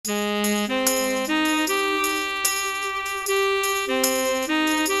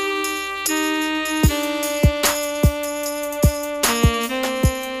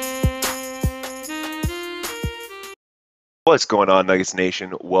What's going on, Nuggets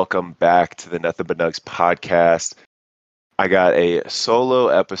Nation? Welcome back to the Nothing But Nugs podcast. I got a solo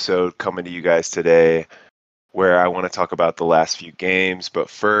episode coming to you guys today where I want to talk about the last few games. But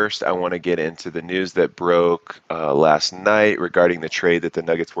first, I want to get into the news that broke last night regarding the trade that the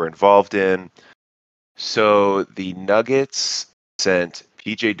Nuggets were involved in. So the Nuggets sent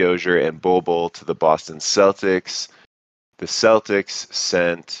PJ Dozier and Bol Bol to the Boston Celtics. The Celtics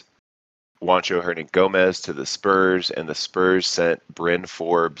sent Juancho Hernan-Gomez to the Spurs, and the Spurs sent Bryn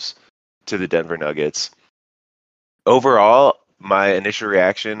Forbes to the Denver Nuggets. Overall, my initial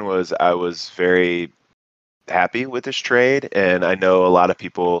reaction was I was very happy with this trade, and I know a lot of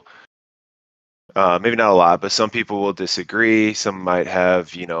people, maybe not a lot, but some people will disagree. Some might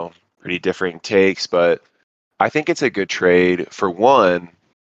have, pretty differing takes, but I think it's a good trade. For one,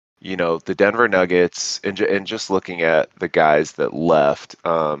 the Denver Nuggets, and just looking at the guys that left,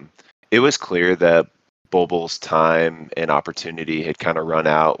 it was clear that Bol Bol's time and opportunity had kind of run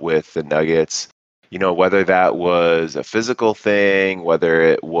out with the Nuggets. Whether that was a physical thing, whether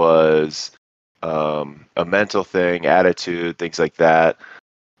it was a mental thing, attitude, things like that,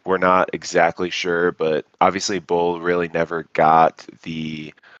 we're not exactly sure. But obviously, Bol really never got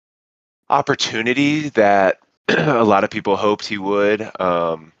the opportunity that a lot of people hoped he would.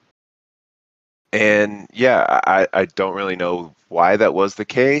 And yeah, I don't really know why that was the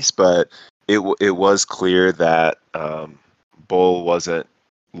case, but it was clear that Bol wasn't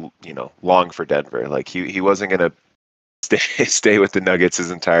long for Denver. Like he wasn't gonna stay with the Nuggets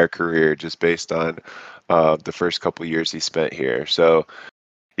his entire career just based on the first couple years he spent here. So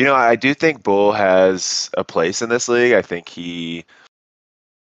I do think Bol has a place in this league. I think he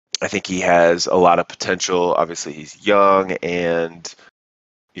has a lot of potential. Obviously, he's young and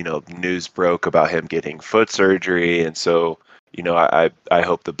news broke about him getting foot surgery, and so I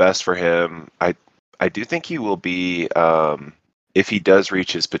hope the best for him. I do think he will be, if he does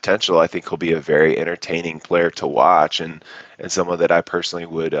reach his potential, I think he'll be a very entertaining player to watch, and someone that I personally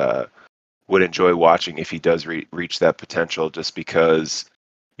would enjoy watching if he does reach that potential, just because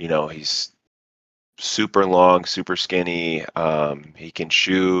he's super long, super skinny. He can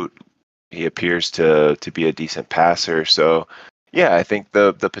shoot. He appears to be a decent passer, so. Yeah, I think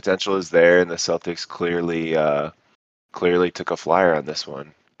the potential is there, and the Celtics clearly took a flyer on this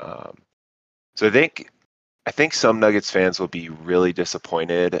one. So I think some Nuggets fans will be really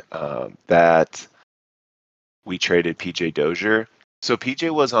disappointed that we traded PJ Dozier. So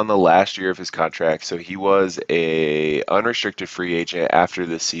PJ was on the last year of his contract, so he was a unrestricted free agent after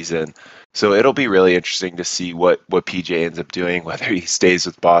this season. So it'll be really interesting to see what PJ ends up doing, whether he stays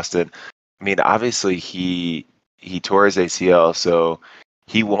with Boston. I mean, obviously he tore his ACL, so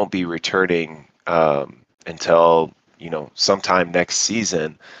he won't be returning until sometime next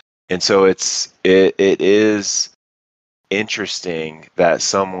season. And so it is interesting that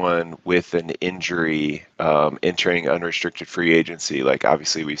someone with an injury entering unrestricted free agency, like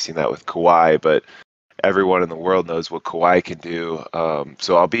obviously we've seen that with Kawhi, but everyone in the world knows what Kawhi can do.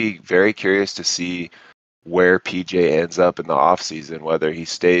 So I'll be very curious to see where PJ ends up in the offseason, whether he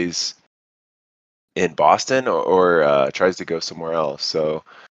stays in Boston or tries to go somewhere else. So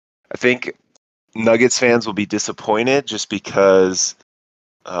I think Nuggets fans will be disappointed just because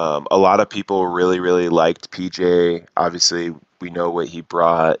a lot of people really, really liked PJ. Obviously, we know what he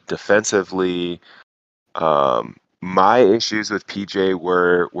brought defensively. My issues with PJ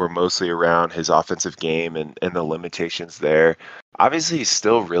were mostly around his offensive game and the limitations there. Obviously, he's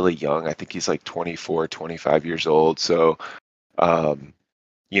still really young. I think he's like 24, 25 years old. So, I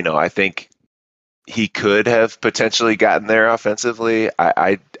think he could have potentially gotten there offensively.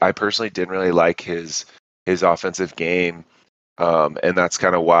 I personally didn't really like his offensive game, and that's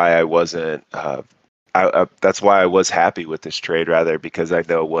kind of why I wasn't. That's why I was happy with this trade, rather, because I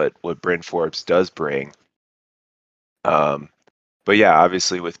know what Bryn Forbes does bring. But yeah,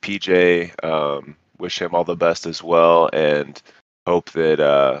 obviously with PJ, wish him all the best as well, and hope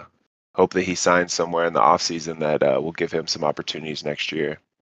that he signs somewhere in the offseason that will give him some opportunities next year.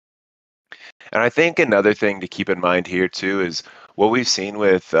 And I think another thing to keep in mind here too is what we've seen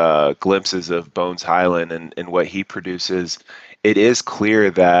with glimpses of Bones Highland and what he produces. It is clear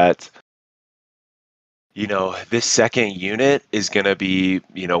that this second unit is going to be,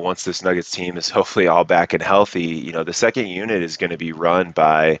 once this Nuggets team is hopefully all back and healthy, the second unit is going to be run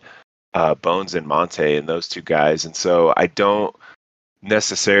by Bones and Monte and those two guys. And so I don't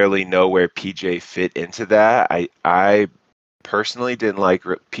necessarily know where PJ fit into that. I personally didn't like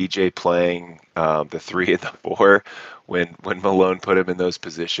PJ playing the 3 and the 4 when Malone put him in those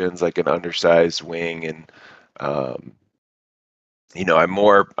positions, like an undersized wing, and I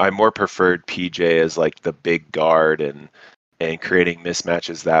more preferred PJ as like the big guard and and creating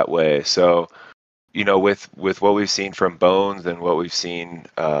mismatches that way. So, with what we've seen from Bones and what we've seen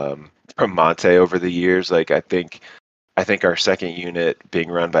from Monte over the years, like I think our second unit being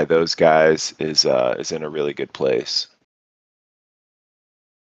run by those guys is in a really good place.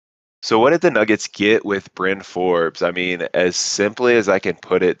 So what did the Nuggets get with Bryn Forbes? I mean, as simply as I can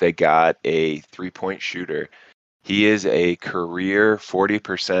put it, they got a three-point shooter. He is a career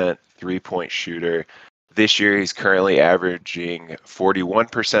 40% three-point shooter. This year, he's currently averaging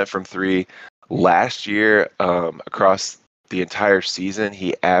 41% from three. Last year, across the entire season,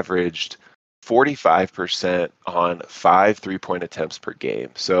 he averaged 45% on 5 3-point attempts per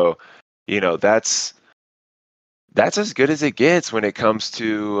game. So, that's as good as it gets when it comes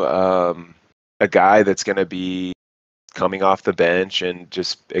to a guy that's going to be coming off the bench and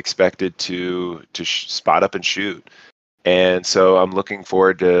just expected to spot up and shoot. And so I'm looking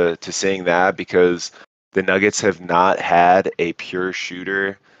forward to seeing that because the Nuggets have not had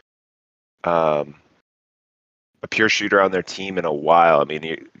um, a pure shooter on their team in a while. I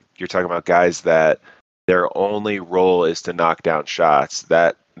mean, you're talking about guys that their only role is to knock down shots.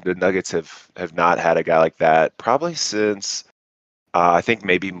 That the Nuggets have not had a guy like that probably since I think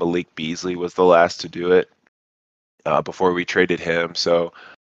maybe Malik Beasley was the last to do it before we traded him. So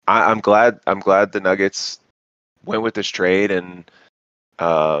I'm glad the Nuggets went with this trade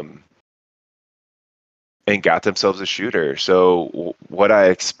um, and got themselves a shooter. So what I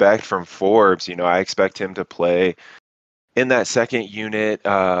expect from Forbes, I expect him to play in that second unit.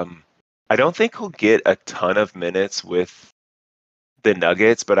 I don't think he'll get a ton of minutes with the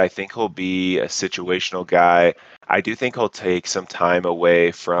Nuggets, but I think he'll be a situational guy. I do think he'll take some time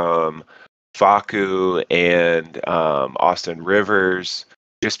away from Facu and Austin Rivers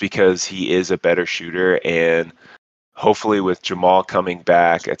just because he is a better shooter. And hopefully, with Jamal coming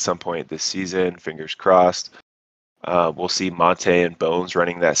back at some point this season, fingers crossed, we'll see Monte and Bones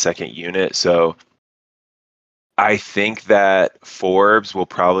running that second unit. So I think that Forbes will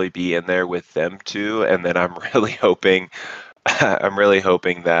probably be in there with them too. And then I'm really hoping, I'm really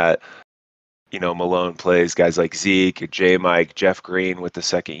hoping that Malone plays guys like Zeke, J. Mike, Jeff Green with the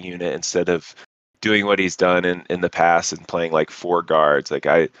second unit instead of doing what he's done in the past and playing like four guards. Like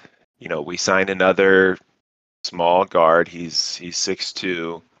we signed another small guard. He's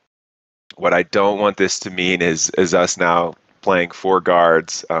 6'2". What I don't want this to mean is us now playing four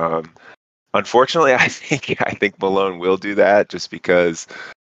guards. Unfortunately, I think Malone will do that just because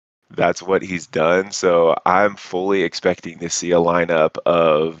that's what he's done. So I'm fully expecting to see a lineup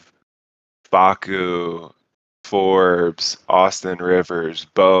of Baku, Forbes, Austin Rivers,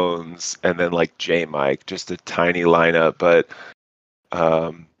 Bones, and then like J Mike, just a tiny lineup. But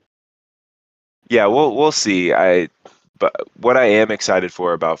um, yeah, we'll see. But what I am excited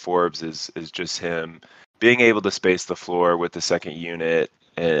for about Forbes is just him being able to space the floor with the second unit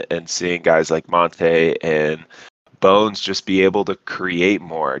and seeing guys like Monte and Bones just be able to create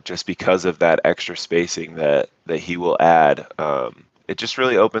more just because of that extra spacing that he will add. It just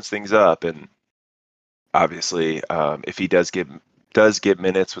really opens things up, and obviously, if he does get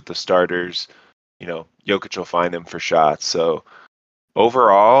minutes with the starters, Jokic will find him for shots. So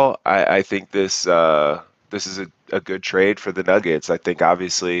overall, I think this is a good trade for the Nuggets. I think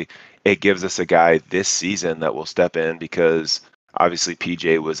obviously it gives us a guy this season that will step in because obviously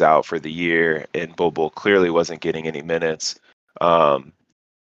PJ was out for the year and Bobo clearly wasn't getting any minutes. Um,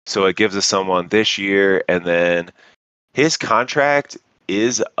 so it gives us someone this year, and then his contract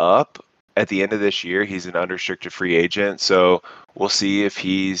is up at the end of this year. He's an unrestricted free agent, so we'll see if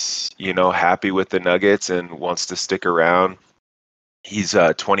he's happy with the Nuggets and wants to stick around. He's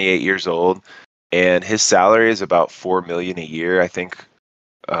 28 years old, and his salary is about $4 million a year. I think,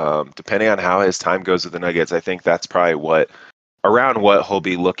 depending on how his time goes with the Nuggets, I think that's probably around what he'll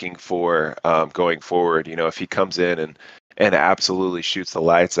be looking for going forward. If he comes in and absolutely shoots the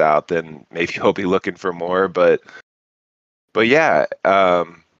lights out, then maybe he'll be looking for more. But yeah,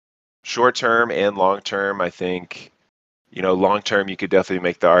 short term and long term, I think. Long term, you could definitely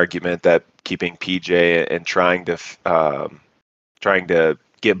make the argument that keeping PJ and trying to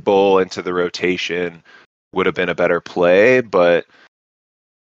get Bull into the rotation would have been a better play, but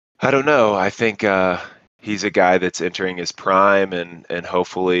I don't know. I think he's a guy that's entering his prime, and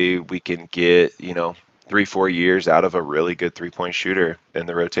hopefully we can get 3-4 years out of a really good 3-point shooter in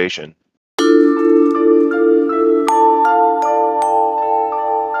the rotation.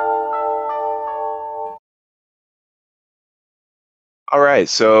 All right,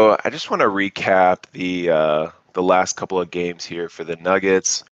 so I just want to recap the last couple of games here for the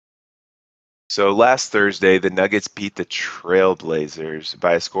Nuggets. So last Thursday, the Nuggets beat the Trailblazers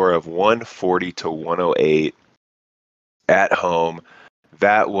by a score of 140 to 108. at home.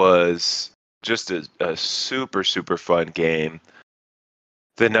 That was just a super, super fun game.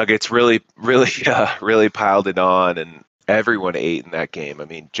 The Nuggets really piled it on, and everyone ate in that game. I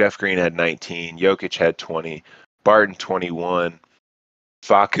mean, Jeff Green had 19, Jokic had 20, Barton 21,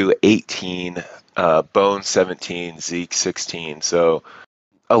 Facu 18, Bones 17, Zeke 16. So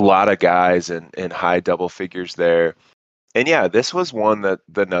a lot of guys in high double figures there. And yeah, this was one that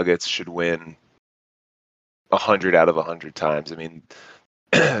the Nuggets should win 100 out of 100 times. I mean,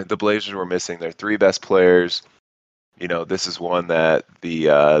 the Blazers were missing their three best players. This is one that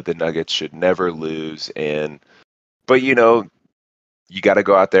the Nuggets should never lose. But you got to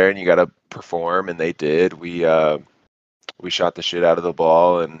go out there and you got to perform, and they did. We shot the shit out of the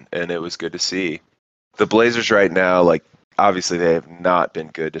ball, and it was good to see. The Blazers right now, like, obviously they have not been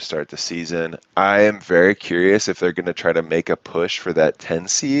good to start the season. I am very curious if they're going to try to make a push for that 10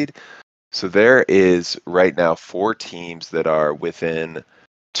 seed. So there is right now 4 teams that are within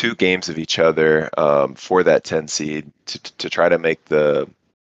 2 games of each other for that 10 seed to try to make the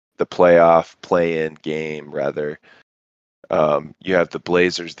playoff play-in game, rather. You have the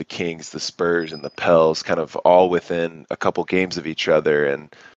Blazers, the Kings, the Spurs, and the Pels kind of all within a couple games of each other.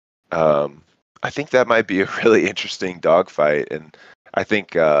 And I think that might be a really interesting dogfight. And I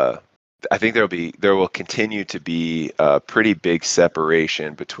think there will continue to be a pretty big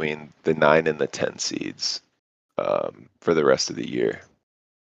separation between the 9 and the 10 seeds for the rest of the year.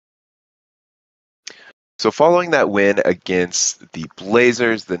 So following that win against the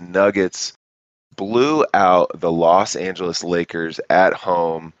Blazers, the Nuggets blew out the Los Angeles Lakers at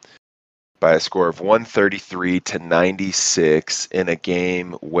home by a score of 133-96 in a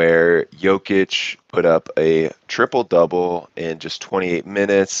game where Jokic put up a triple-double in just 28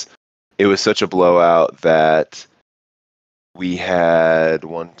 minutes. It was such a blowout that we had it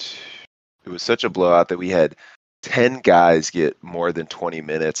was such a blowout that we had 10 guys get more than 20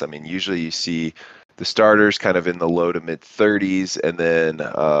 minutes. I mean, usually you see the starters kind of in the low to mid 30s, and then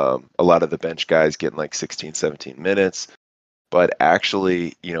a lot of the bench guys getting like 16, 17 minutes. But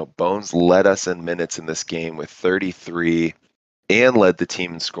actually, Bones led us in minutes in this game with 33 and led the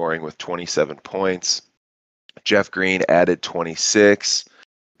team in scoring with 27 points. Jeff Green added 26.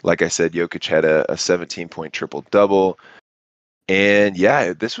 Like I said, Jokic had a 17-point triple-double. And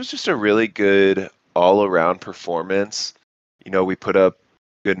yeah, this was just a really good all-around performance. We put up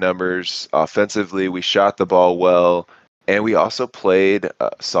good numbers offensively. We shot the ball well, and we also played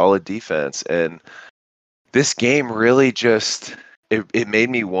solid defense. And this game really just it made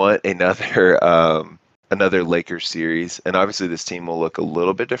me want another Lakers series. And obviously, this team will look a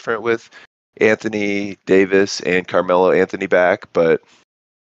little bit different with Anthony Davis and Carmelo Anthony back, but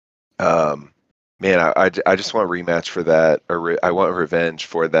man, I just want a rematch for that, or I want revenge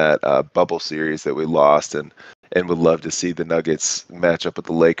for that bubble series that we lost, and would love to see the Nuggets match up with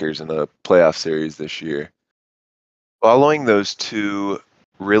the Lakers in a playoff series this year. Following those 2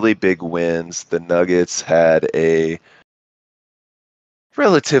 really big wins, the Nuggets had a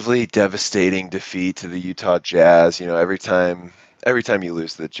relatively devastating defeat to the Utah Jazz. Every time you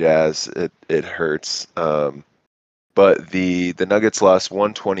lose to the Jazz, it hurts. But the Nuggets lost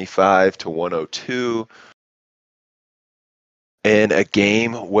 125-102 in a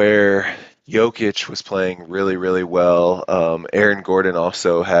game where Jokic was playing really, really well. Aaron Gordon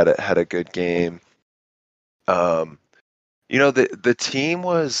also had a good game. The team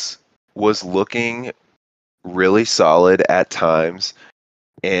was looking really solid at times,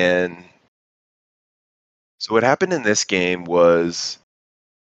 and so what happened in this game was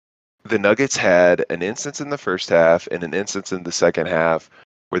the Nuggets had an instance in the first half and an instance in the second half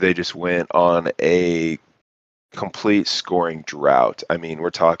where they just went on a complete scoring drought. I mean, we're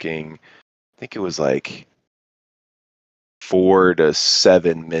talking, I think it was like 4 to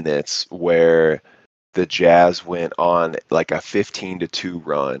 7 minutes where the Jazz went on like a 15-2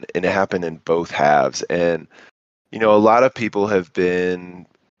 run, and it happened in both halves. And a lot of people have been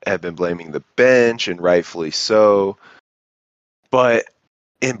blaming the bench, and rightfully so. But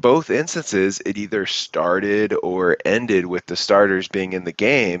in both instances, it either started or ended with the starters being in the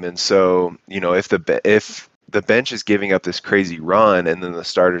game. And so, if the bench is giving up this crazy run and then the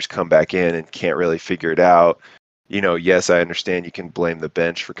starters come back in and can't really figure it out, yes, I understand you can blame the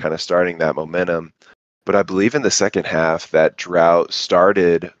bench for kind of starting that momentum. But I believe in the second half, that drought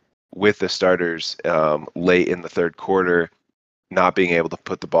started with the starters late in the third quarter, not being able to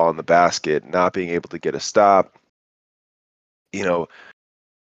put the ball in the basket, not being able to get a stop.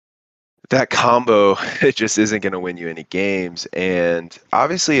 That combo, it just isn't going to win you any games. And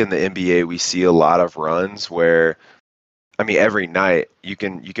obviously in the NBA, we see a lot of runs where, I mean, every night you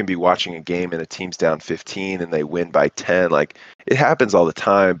can be watching a game and the team's down 15 and they win by 10. Like it happens all the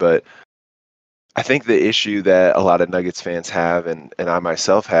time, but I think the issue that a lot of Nuggets fans have and I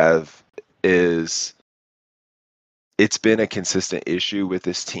myself have is it's been a consistent issue with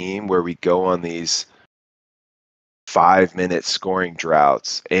this team where we go on these 5-minute scoring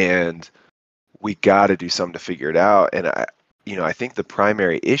droughts and we got to do something to figure it out. And I think the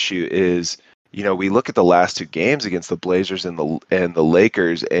primary issue is, we look at the last two games against the Blazers and the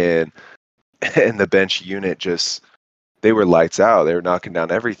Lakers, and and the bench unit just they were lights out. They were knocking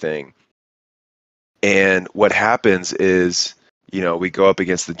down everything. And what happens is, we go up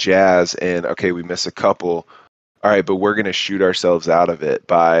against the Jazz, and okay, we miss a couple. All right, but we're going to shoot ourselves out of it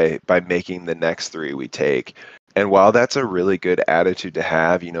by making the next three we take. And while that's a really good attitude to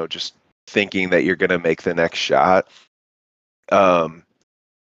have, just thinking that you're going to make the next shot, um,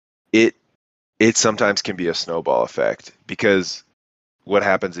 it it sometimes can be a snowball effect because what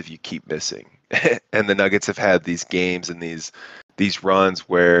happens if you keep missing? And the Nuggets have had these games and these runs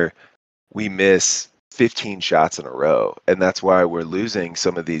where we miss 15 shots in a row, and that's why we're losing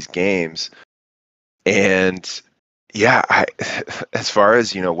some of these games. And yeah, as far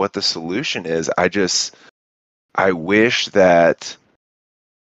as what the solution is, I wish that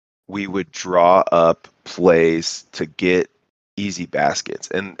we would draw up plays to get easy baskets,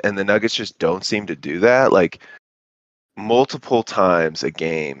 and the Nuggets just don't seem to do that. Like multiple times a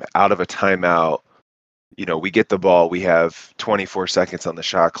game out of a timeout, we get the ball, we have 24 seconds on the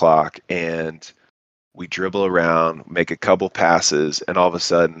shot clock, and we dribble around, make a couple passes, and all of a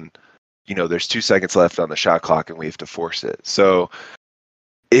sudden, there's 2 seconds left on the shot clock and we have to force it. So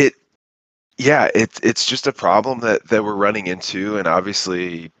it, yeah, it's just a problem that we're running into, and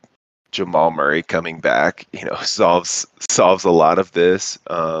obviously Jamal Murray coming back, solves a lot of this,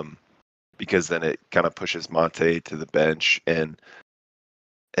 because then it kind of pushes Monte to the bench, and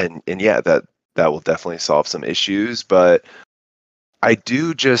yeah, that will definitely solve some issues. But I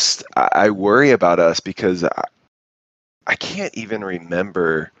worry about us because I can't even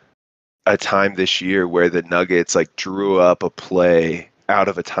remember a time this year where the Nuggets like drew up a play out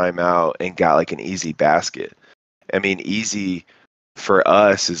of a timeout and got like an easy basket. I mean, easy for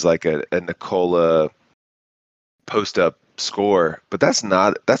us is like a Nikola post up score, but that's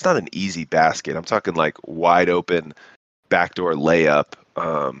not an easy basket. I'm talking like wide open backdoor layup,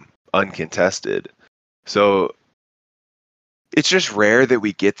 uncontested. So it's just rare that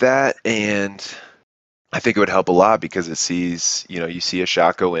we get that, and I think it would help a lot because it sees, you see a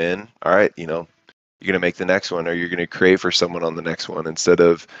shot go in, all right, you're going to make the next one, or you're going to create for someone on the next one, instead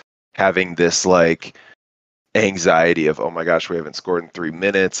of having this like anxiety of, oh my gosh, we haven't scored in 3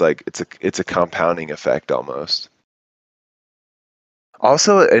 minutes. Like it's a compounding effect almost.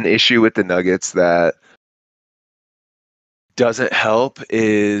 Also, an issue with the Nuggets that doesn't help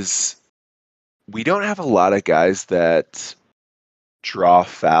is we don't have a lot of guys that draw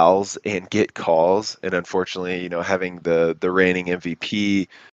fouls and get calls. And unfortunately, having the reigning MVP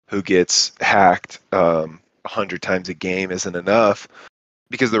who gets hacked 100 times a game isn't enough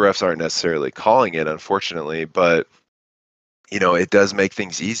because the refs aren't necessarily calling it, unfortunately. But it does make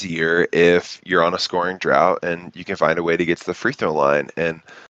things easier if you're on a scoring drought and you can find a way to get to the free throw line. And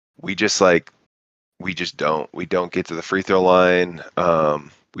we just we don't get to the free throw line.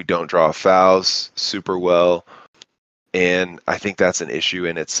 We don't draw fouls super well, and I think that's an issue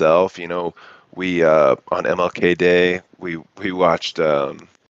in itself. We on MLK Day we watched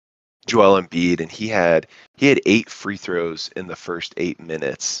Joel Embiid, and he had 8 free throws in the first 8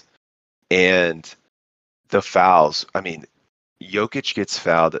 minutes, and the fouls. I mean, Jokic gets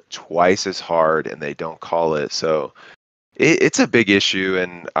fouled twice as hard, and they don't call it. So it's a big issue,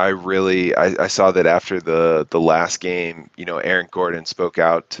 and I saw that after the last game, Aaron Gordon spoke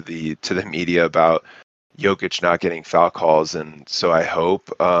out to the media about Jokic not getting foul calls, and so I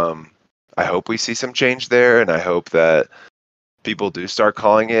hope we see some change there, and I hope that people do start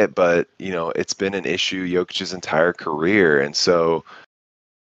calling it. But it's been an issue Jokic's entire career, and so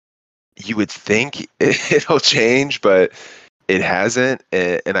you would think it'll change, but it hasn't.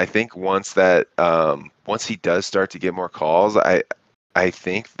 And I think once he does start to get more calls, I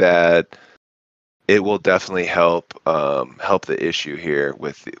think that it will definitely help the issue here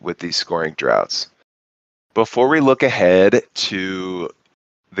with these scoring droughts. Before we look ahead to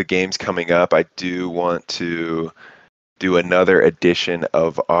the games coming up, I do want to do another edition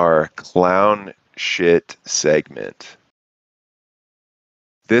of our clown shit segment.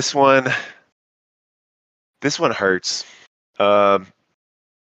 This one hurts. So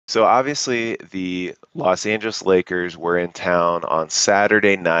obviously the Los Angeles Lakers were in town on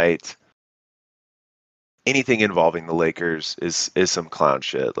Saturday night anything involving the Lakers is some clown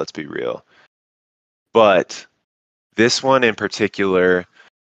shit. Let's be real. But this one in particular,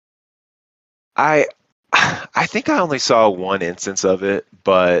 I I think I only saw one instance of it,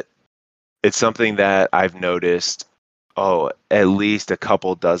 but it's something that I've noticed, at least a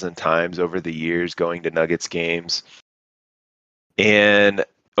couple dozen times over the years going to Nuggets games. And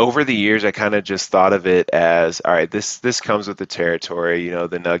over the years, I kind of just thought of it as, all right, this comes with the territory. You know,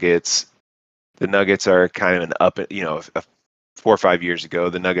 the Nuggets are kind of an up. 4 or 5 years ago,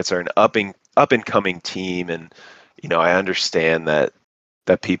 the Nuggets are an up and coming team, and I understand that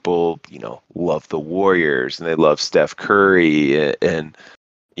people love the Warriors and they love Steph Curry and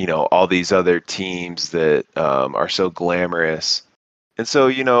all these other teams that are so glamorous. And so,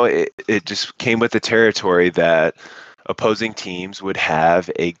 it just came with the territory that opposing teams would have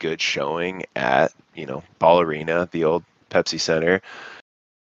a good showing at, Ball Arena, the old Pepsi Center.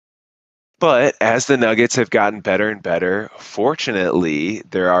 But as the Nuggets have gotten better and better, fortunately,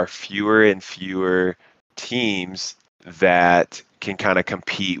 there are fewer and fewer teams that can kind of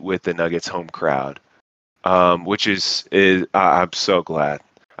compete with the Nuggets home crowd, which is I'm so glad.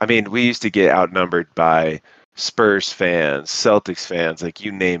 I mean, we used to get outnumbered by Spurs fans, Celtics fans, like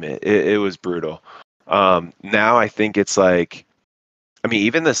you name it. It was brutal. Now I think it's like, I mean,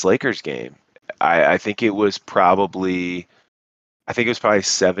 even this Lakers game, I think it was probably, I think it was probably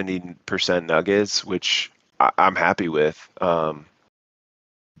 70% Nuggets, which I'm happy with.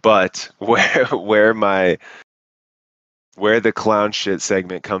 But where the clown shit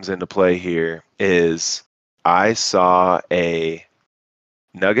segment comes into play here is I saw a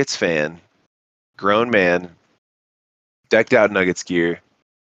Nuggets fan, grown man, decked out Nuggets gear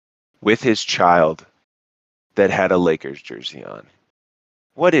with his child that had a Lakers jersey on.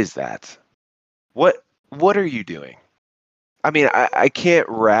 What is that? What are you doing? I mean, I can't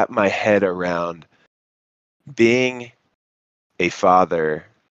wrap my head around being a father.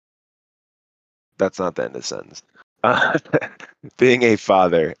 That's not the end of the sentence. Uh, being a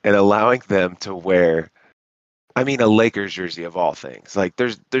father and allowing them to wear, I mean, a Lakers jersey of all things. Like,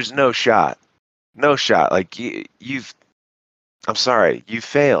 there's no shot, no shot. Like you've, I'm sorry, you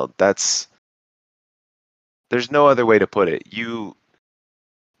failed. There's no other way to put it.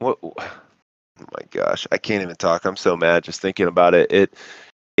 What? Oh my gosh, I can't even talk. I'm so mad just thinking about it.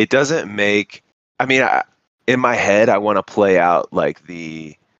 It doesn't make. I mean, in my head, I want to play out like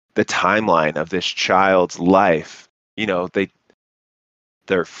the timeline of this child's life.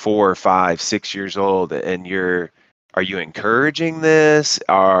 They're 4 or 5, 6 years old, and are you encouraging this?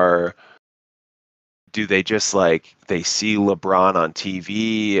 Do they just like they see LeBron on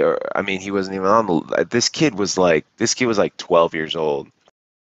TV? Or I mean, he wasn't even on the. This kid was like 12 years old.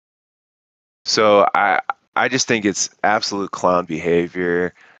 So I just think it's absolute clown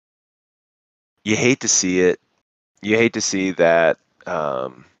behavior. You hate to see it. You hate to see that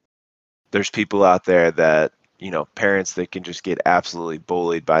there's people out there that parents that can just get absolutely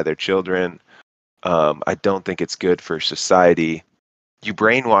bullied by their children. I don't think it's good for society. You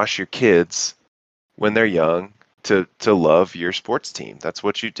brainwash your kids when they're young to love your sports team. That's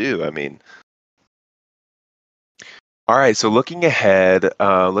what you do. I mean, all right. So looking ahead,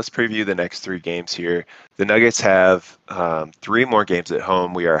 let's preview the next 3 games here. The Nuggets have 3 more games at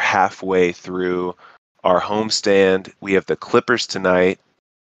home. We are halfway through our homestand. We have the Clippers tonight,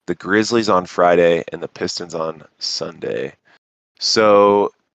 the Grizzlies on Friday, and the Pistons on Sunday.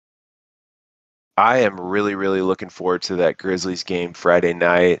 So I am really, really looking forward to that Grizzlies game Friday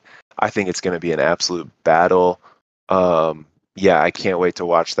night. I think it's going to be an absolute battle. Yeah, I can't wait to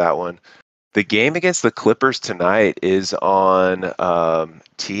watch that one. The game against the Clippers tonight is on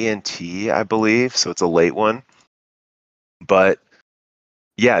TNT, I believe, so it's a late one. But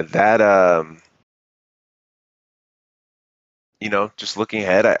yeah, just looking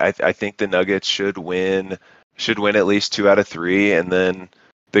ahead, I think the Nuggets should win at least 2 out of 3, and then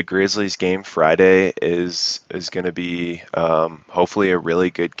the Grizzlies game Friday is going to be hopefully a really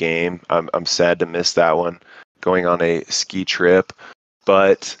good game. I'm sad to miss that one, going on a ski trip,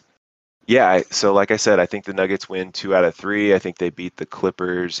 but yeah. So like I said, I think the Nuggets win 2 out of 3. I think they beat the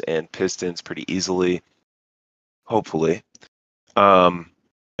Clippers and Pistons pretty easily, hopefully. And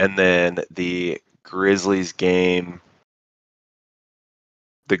then the Grizzlies game,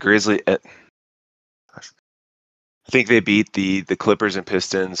 the Grizzly. I think they beat the Clippers and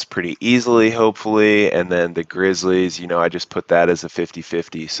Pistons pretty easily, hopefully. And then the Grizzlies, I just put that as a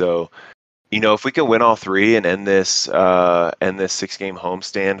 50-50. So, if we can win all 3 and end this 6-game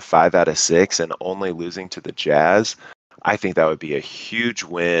homestand 5 out of 6 and only losing to the Jazz, I think that would be a huge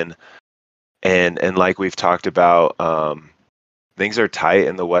win. And like we've talked about, things are tight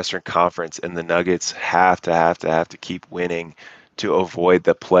in the Western Conference, and the Nuggets have to keep winning to avoid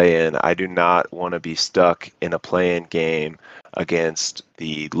the play-in. I do not want to be stuck in a play-in game against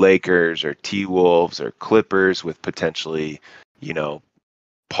the Lakers or T-Wolves or Clippers with potentially, you know,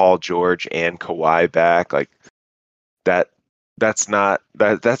 Paul George and Kawhi back. Like that that's not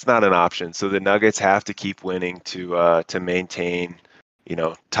an option. So the Nuggets have to keep winning to maintain,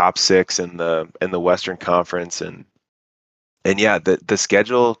 top six in the Western Conference. And yeah, the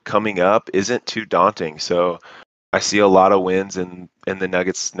schedule coming up isn't too daunting. So I see a lot of wins in the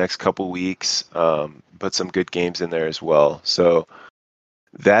Nuggets next couple weeks, but some good games in there as well. So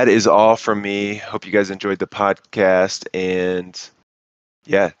that is all from me. Hope you guys enjoyed the podcast, and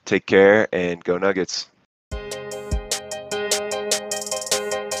yeah, take care and go Nuggets.